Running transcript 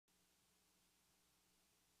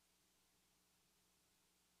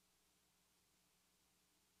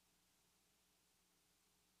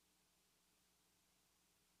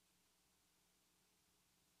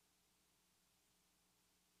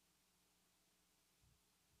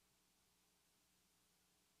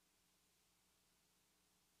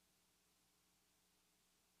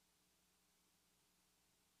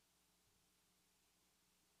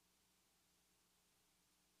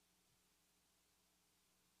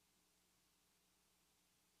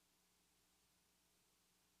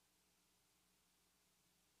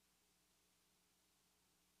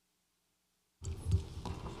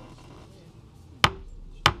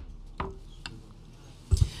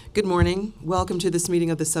Good morning. Welcome to this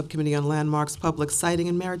meeting of the Subcommittee on Landmarks, Public Siting,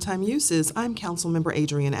 and Maritime Uses. I'm Councilmember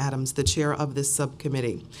Adrienne Adams, the chair of this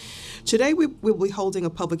subcommittee. Today we will be holding a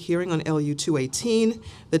public hearing on LU 218,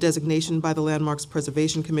 the designation by the Landmarks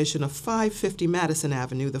Preservation Commission of 550 Madison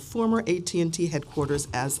Avenue, the former AT&T headquarters,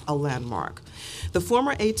 as a landmark. The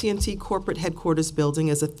former AT&T corporate headquarters building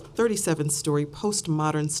is a 37-story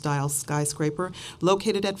postmodern style skyscraper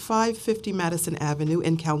located at 550 Madison Avenue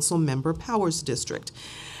in Councilmember Powers District.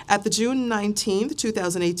 At the June 19,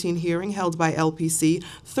 2018 hearing held by LPC,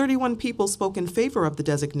 31 people spoke in favor of the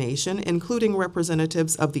designation, including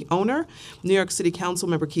representatives of the owner, New York City Council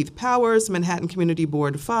Member Keith Powers, Manhattan Community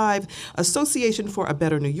Board 5, Association for a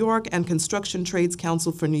Better New York, and Construction Trades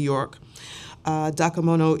Council for New York.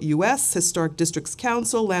 Dakamono U.S., Historic Districts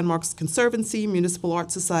Council, Landmarks Conservancy, Municipal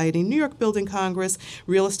Art Society, New York Building Congress,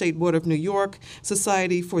 Real Estate Board of New York,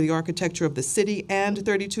 Society for the Architecture of the City, and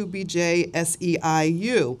 32BJ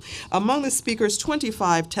SEIU. Among the speakers,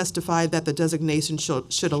 25 testified that the designation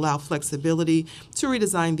should allow flexibility to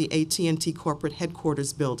redesign the AT&T corporate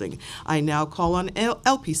headquarters building. I now call on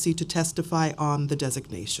LPC to testify on the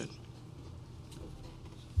designation.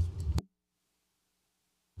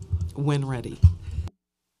 When ready.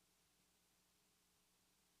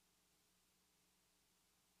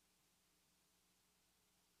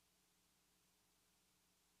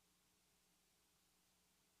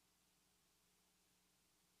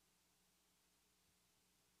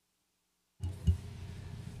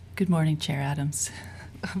 Good morning, Chair Adams.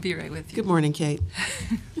 I'll be right with you. Good morning, Kate.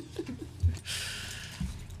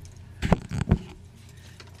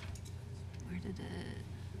 Where did it?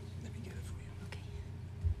 Let me get it for you. Okay.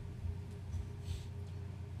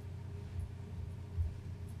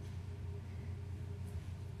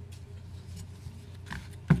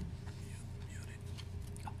 Mute it.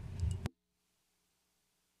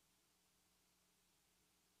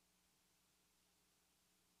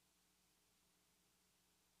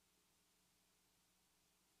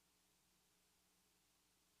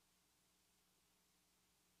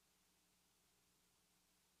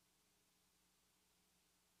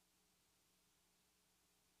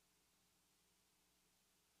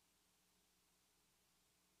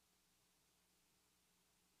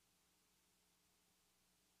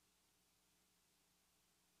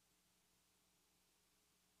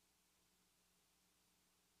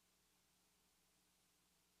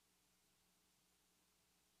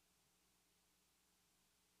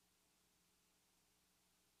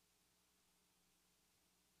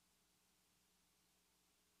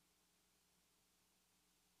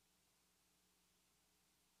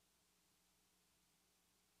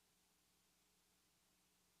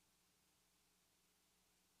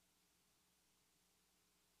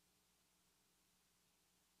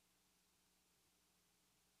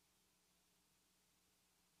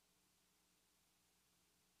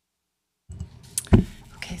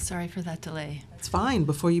 Okay, sorry for that delay. It's fine.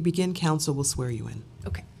 Before you begin, council will swear you in.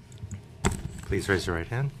 Okay. Please raise your right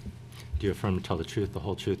hand. Do you affirm to tell the truth, the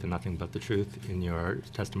whole truth, and nothing but the truth in your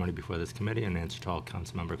testimony before this committee and answer to all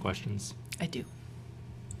council member questions? I do.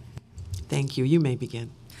 Thank you. You may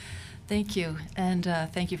begin. Thank you, and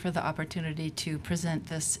thank you for the opportunity to present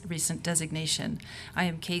this recent designation. I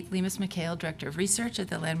am Kate Lemus-McHale, Director of Research at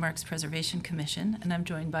the Landmarks Preservation Commission, and I'm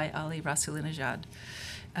joined by Ali Rasulinejad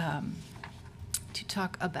to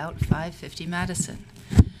talk about 550 Madison.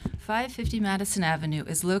 550 Madison Avenue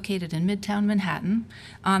is located in Midtown Manhattan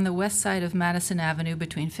on the west side of Madison Avenue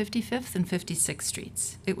between 55th and 56th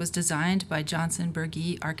Streets. It was designed by Johnson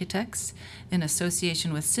Berge Architects in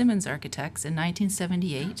association with Simmons Architects in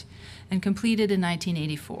 1978 and completed in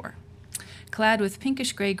 1984. Clad with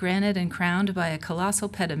pinkish gray granite and crowned by a colossal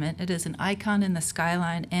pediment, it is an icon in the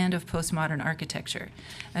skyline and of postmodern architecture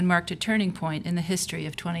and marked a turning point in the history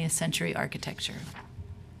of 20th century architecture.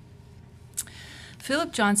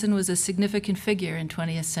 Philip Johnson was a significant figure in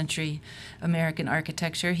 20th century American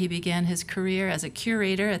architecture. He began his career as a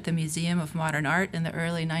curator at the Museum of Modern Art in the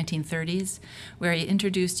early 1930s, where he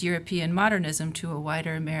introduced European modernism to a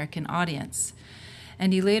wider American audience.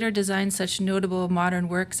 And he later designed such notable modern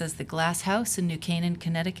works as the Glass House in New Canaan,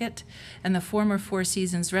 Connecticut, and the former Four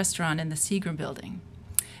Seasons restaurant in the Seagram Building.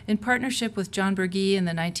 In partnership with John Berge in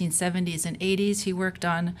the 1970s and 80s, he worked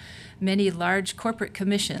on many large corporate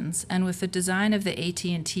commissions, and with the design of the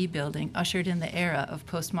AT&T building, ushered in the era of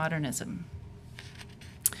postmodernism.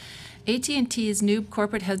 AT&T's new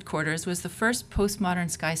corporate headquarters was the first postmodern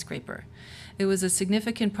skyscraper. It was a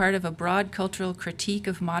significant part of a broad cultural critique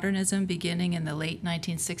of modernism beginning in the late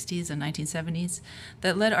 1960s and 1970s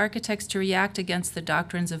that led architects to react against the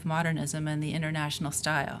doctrines of modernism and the international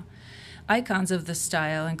style. Icons of this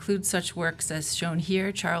style include such works as shown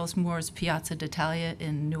here, Charles Moore's Piazza d'Italia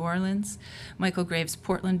in New Orleans, Michael Graves'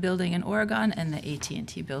 Portland building in Oregon, and the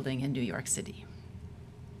AT&T building in New York City.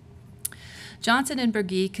 Johnson and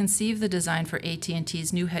Berge conceived the design for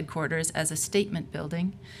AT&T's new headquarters as a statement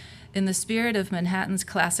building in the spirit of Manhattan's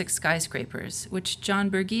classic skyscrapers, which John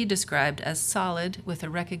Berge described as solid with a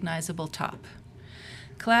recognizable top.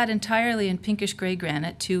 Clad entirely in pinkish-gray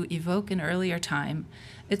granite to evoke an earlier time,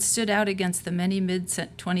 it stood out against the many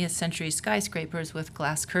mid-20th century skyscrapers with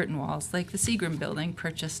glass curtain walls, like the Seagram building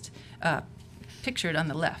pictured on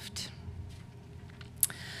the left.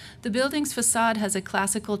 The building's facade has a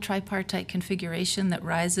classical tripartite configuration that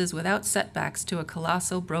rises without setbacks to a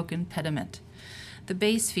colossal broken pediment. The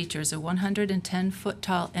base features a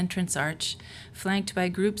 110-foot-tall entrance arch, flanked by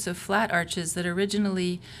groups of flat arches that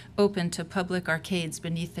originally opened to public arcades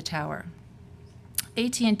beneath the tower.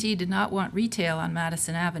 AT&T did not want retail on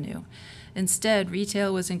Madison Avenue. Instead,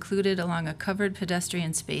 retail was included along a covered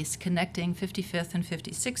pedestrian space connecting 55th and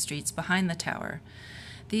 56th Streets behind the tower.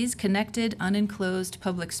 These connected, unenclosed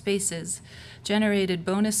public spaces generated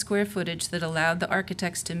bonus square footage that allowed the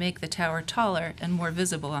architects to make the tower taller and more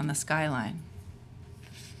visible on the skyline.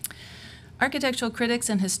 Architectural critics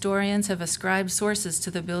and historians have ascribed sources to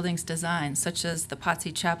the building's design, such as the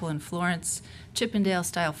Pazzi Chapel in Florence,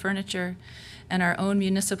 Chippendale-style furniture, and our own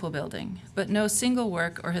municipal building, but no single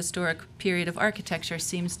work or historic period of architecture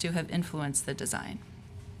seems to have influenced the design.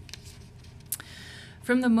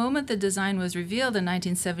 From the moment the design was revealed in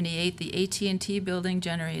 1978, the AT&T building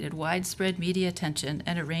generated widespread media attention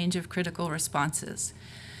and a range of critical responses,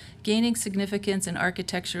 gaining significance in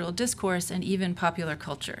architectural discourse and even popular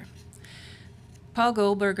culture. Paul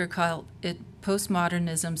Goldberger called it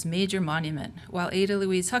postmodernism's major monument, while Ada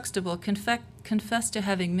Louise Huxtable confessed to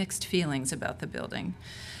having mixed feelings about the building,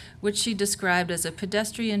 which she described as a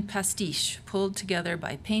pedestrian pastiche pulled together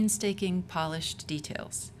by painstaking, polished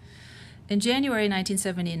details. In January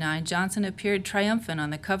 1979, Johnson appeared triumphant on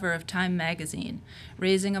the cover of Time magazine,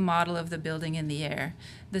 raising a model of the building in the air.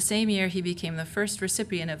 The same year, he became the first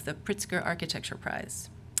recipient of the Pritzker Architecture Prize.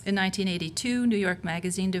 In 1982, New York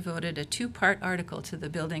Magazine devoted a two-part article to the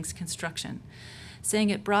building's construction, saying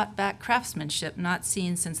it brought back craftsmanship not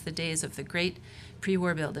seen since the days of the great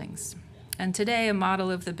pre-war buildings. And today, a model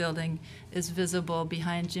of the building is visible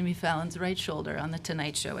behind Jimmy Fallon's right shoulder on The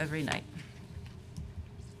Tonight Show every night.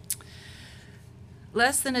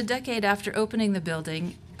 Less than a decade after opening the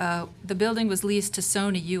building was leased to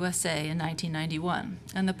Sony USA in 1991,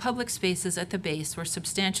 and the public spaces at the base were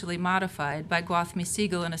substantially modified by Gwathmey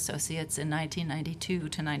Siegel and Associates in 1992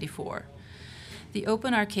 to 94. The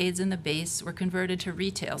open arcades in the base were converted to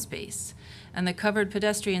retail space, and the covered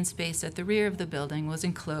pedestrian space at the rear of the building was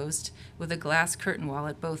enclosed with a glass curtain wall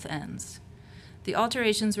at both ends. The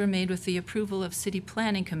alterations were made with the approval of City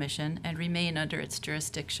Planning Commission and remain under its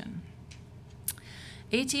jurisdiction.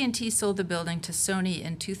 AT&T sold the building to Sony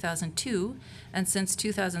in 2002, and since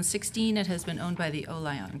 2016 it has been owned by the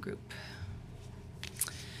Olion Group.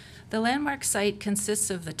 The landmark site consists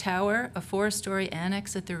of the tower, a 4-story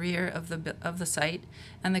annex at the rear of the site,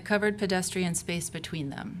 and the covered pedestrian space between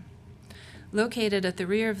them. Located at the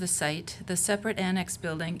rear of the site, the separate annex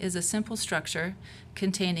building is a simple structure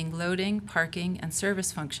containing loading, parking, and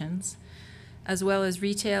service functions, as well as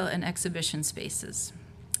retail and exhibition spaces.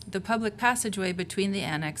 The public passageway between the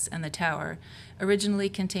annex and the tower originally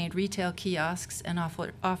contained retail kiosks and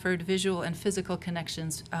offered visual and physical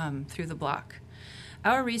connections through the block.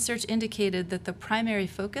 Our research indicated that the primary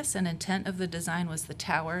focus and intent of the design was the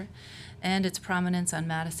tower and its prominence on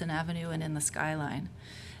Madison Avenue and in the skyline,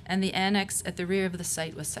 and the annex at the rear of the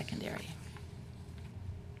site was secondary.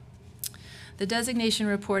 The designation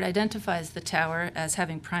report identifies the tower as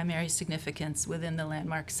having primary significance within the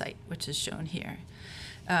landmark site, which is shown here.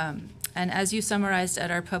 And as you summarized at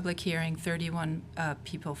our public hearing, 31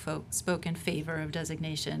 people spoke in favor of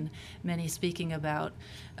designation, many speaking about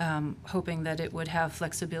hoping that it would have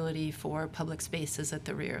flexibility for public spaces at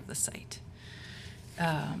the rear of the site.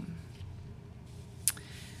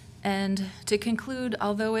 And to conclude,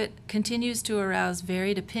 although it continues to arouse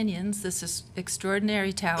varied opinions, this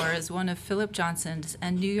extraordinary tower is one of Philip Johnson's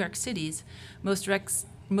and New York City's most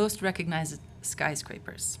recognized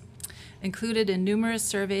skyscrapers. Included in numerous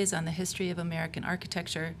surveys on the history of American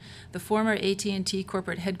architecture, the former AT&T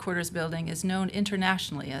corporate headquarters building is known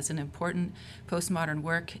internationally as an important postmodern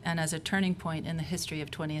work and as a turning point in the history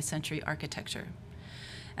of 20th century architecture.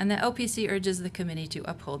 And the LPC urges the committee to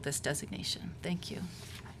uphold this designation. Thank you.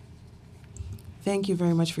 Thank you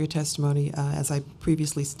very much for your testimony. As I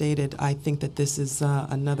previously stated, I think that this is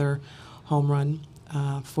another home run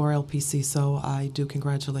for LPC. So I do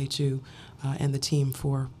congratulate you and the team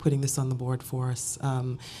for putting this on the board for us.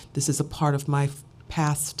 This is a part of my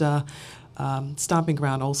past stomping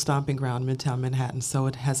ground, old stomping ground, Midtown Manhattan. So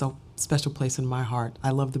it has a special place in my heart. I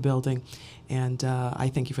love the building, and I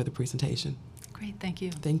thank you for the presentation. Great, thank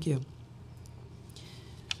you. Thank you.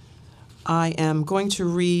 I am going to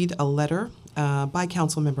read a letter by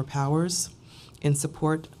Councilmember Powers in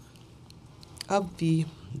support of the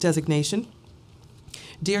designation.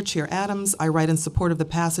 Dear Chair Adams, I write in support of the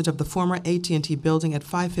passage of the former AT&T building at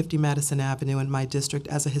 550 Madison Avenue in my district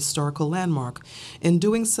as a historical landmark. In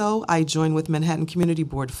doing so, I join with Manhattan Community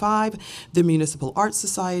Board 5, the Municipal Arts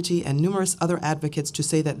Society, and numerous other advocates to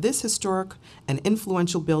say that this historic and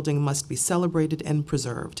influential building must be celebrated and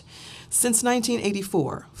preserved. Since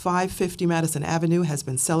 1984, 550 Madison Avenue has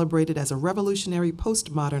been celebrated as a revolutionary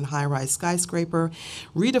postmodern high-rise skyscraper,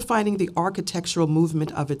 redefining the architectural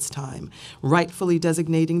movement of its time. Rightfully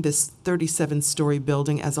designating this 37-story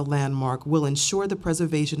building as a landmark will ensure the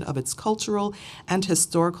preservation of its cultural and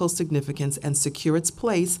historical significance and secure its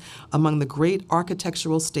place among the great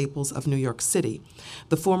architectural staples of New York City.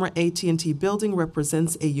 The former AT&T building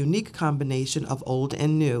represents a unique combination of old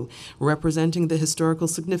and new, representing the historical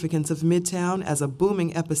significance of Midtown as a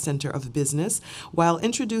booming epicenter of business, while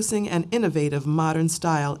introducing an innovative modern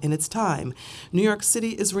style in its time. New York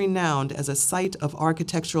City is renowned as a site of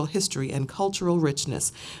architectural history and cultural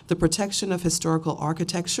richness. The protection of historical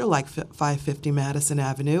architecture like 550 Madison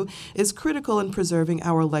Avenue is critical in preserving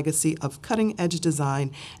our legacy of cutting-edge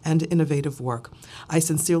design and innovative work. I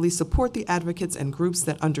sincerely support the advocates and groups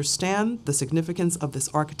that understand the significance of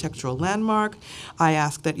this architectural landmark. I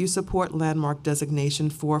ask that you support landmark designation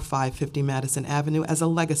for 550 Madison Avenue as a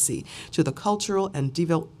legacy to the cultural and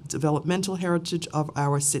developmental heritage of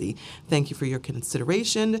our city. Thank you for your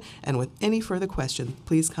consideration, and with any further questions,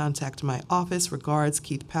 please contact my office. Regards,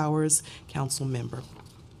 Keith Powers, Council Member.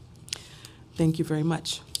 Thank you very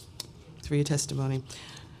much for your testimony.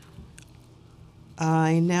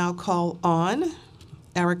 I now call on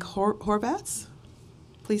Eric Horvath.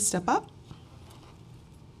 Please step up.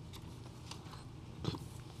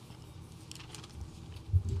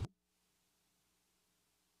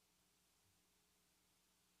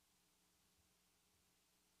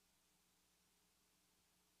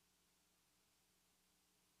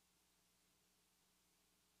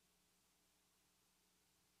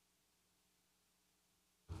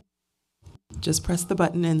 Just press the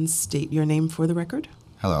button and state your name for the record.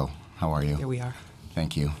 Hello, how are you? Here we are.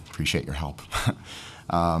 Thank you. Appreciate your help.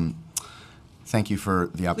 Thank you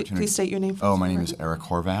for the opportunity. Please state your name for the record. My name is Eric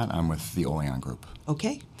Horvath. I'm with the Oleon Group.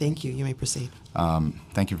 Okay, thank you. You may proceed.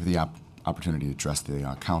 Thank you for the opportunity to address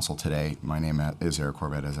the council today. My name is Eric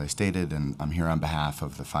Horvath, as I stated, and I'm here on behalf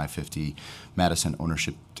of the 550 Madison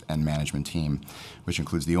Ownership and Management Team, which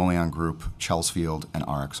includes the Oleon Group, Chelsfield, and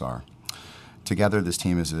RXR. Together, this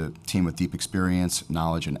team is a team with deep experience,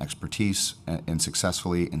 knowledge, and expertise in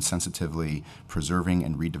successfully and sensitively preserving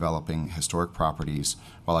and redeveloping historic properties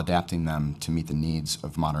while adapting them to meet the needs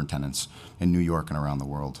of modern tenants in New York and around the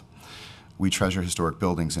world. We treasure historic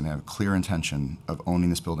buildings and have a clear intention of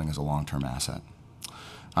owning this building as a long-term asset.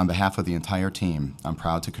 On behalf of the entire team, I'm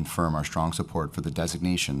proud to confirm our strong support for the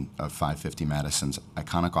designation of 550 Madison's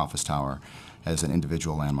iconic office tower as an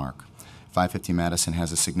individual landmark. 550 Madison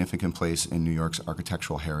has a significant place in New York's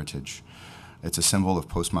architectural heritage. It's a symbol of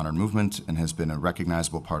postmodern movement and has been a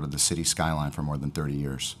recognizable part of the city skyline for more than 30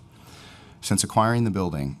 years. Since acquiring the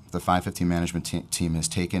building, the 550 management team has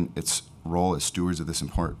taken its role as stewards of this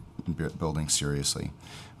important building seriously.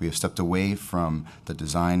 We have stepped away from the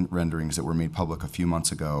design renderings that were made public a few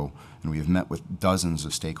months ago, and we have met with dozens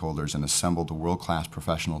of stakeholders and assembled a world-class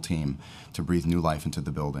professional team to breathe new life into the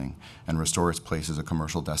building and restore its place as a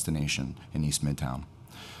commercial destination in East Midtown.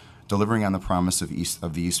 Delivering on the promise of the East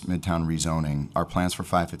Midtown rezoning, our plans for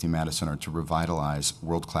 550 Madison are to revitalize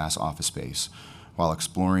world-class office space while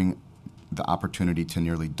exploring the opportunity to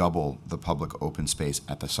nearly double the public open space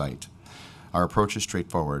at the site. Our approach is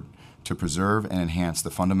straightforward: to preserve and enhance the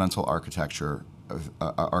fundamental architectural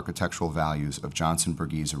values of Johnson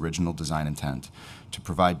Berge's original design intent, to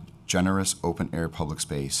provide generous open-air public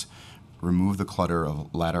space, remove the clutter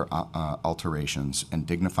of ladder alterations, and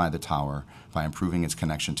dignify the tower by improving its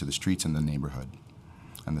connection to the streets in the neighborhood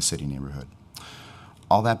and the city neighborhood.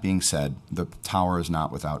 All that being said, the tower is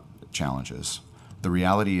not without challenges. The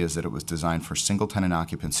reality is that it was designed for single-tenant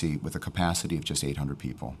occupancy with a capacity of just 800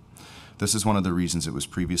 people. This is one of the reasons it was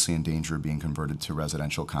previously in danger of being converted to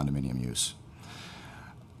residential condominium use.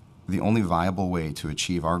 The only viable way to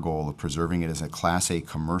achieve our goal of preserving it as a Class A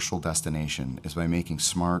commercial destination is by making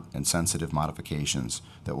smart and sensitive modifications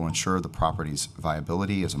that will ensure the property's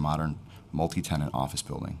viability as a modern multi-tenant office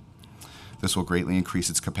building. This will greatly increase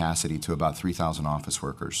its capacity to about 3,000 office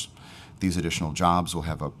workers. These additional jobs will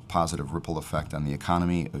have a positive ripple effect on the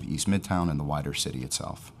economy of East Midtown and the wider city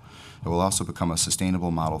itself. It will also become a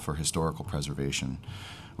sustainable model for historical preservation,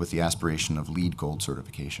 with the aspiration of LEED Gold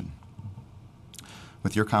certification.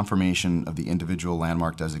 With your confirmation of the individual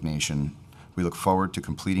landmark designation, we look forward to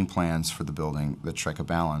completing plans for the building that strike a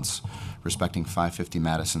balance, respecting 550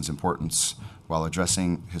 Madison's importance while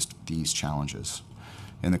addressing these challenges.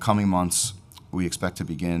 In the coming months, we expect to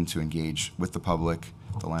begin to engage with the public,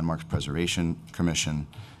 the Landmarks Preservation Commission,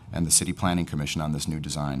 and the City Planning Commission on this new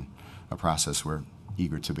design, a process we're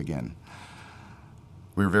eager to begin.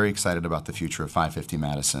 We're very excited about the future of 550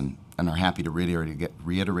 Madison and are happy to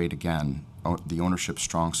reiterate again the ownership's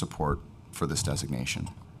strong support for this designation.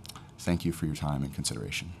 Thank you for your time and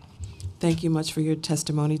consideration. Thank you much for your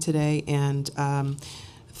testimony today, and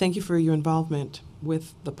thank you for your involvement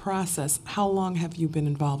with the process. How long have you been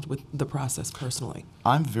involved with the process personally?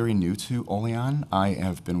 I'm very new to Olean. I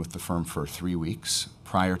have been with the firm for 3 weeks.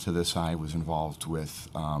 Prior to this, I was involved with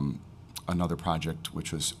another project,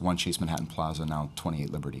 which was 1 Chase Manhattan Plaza, now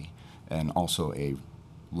 28 Liberty, and also a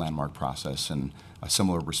landmark process and a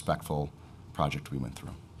similar respectful project we went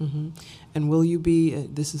through. Mm-hmm. And will you be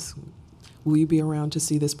will you be around to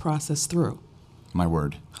see this process through? My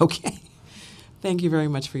word. Okay. Thank you very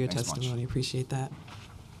much for your Thanks testimony. much. Appreciate that.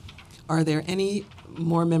 Are there any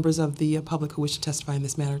more members of the public who wish to testify in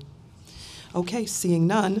this matter? Okay, seeing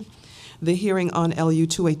none, the hearing on LU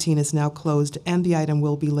 218 is now closed and the item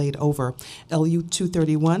will be laid over. LU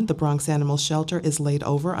 231, the Bronx Animal Shelter, is laid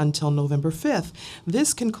over until November 5th.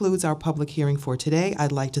 This concludes our public hearing for today.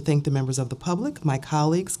 I'd like to thank the members of the public, my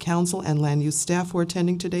colleagues, council, and land use staff for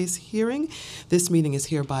attending today's hearing. This meeting is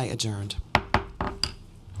hereby adjourned.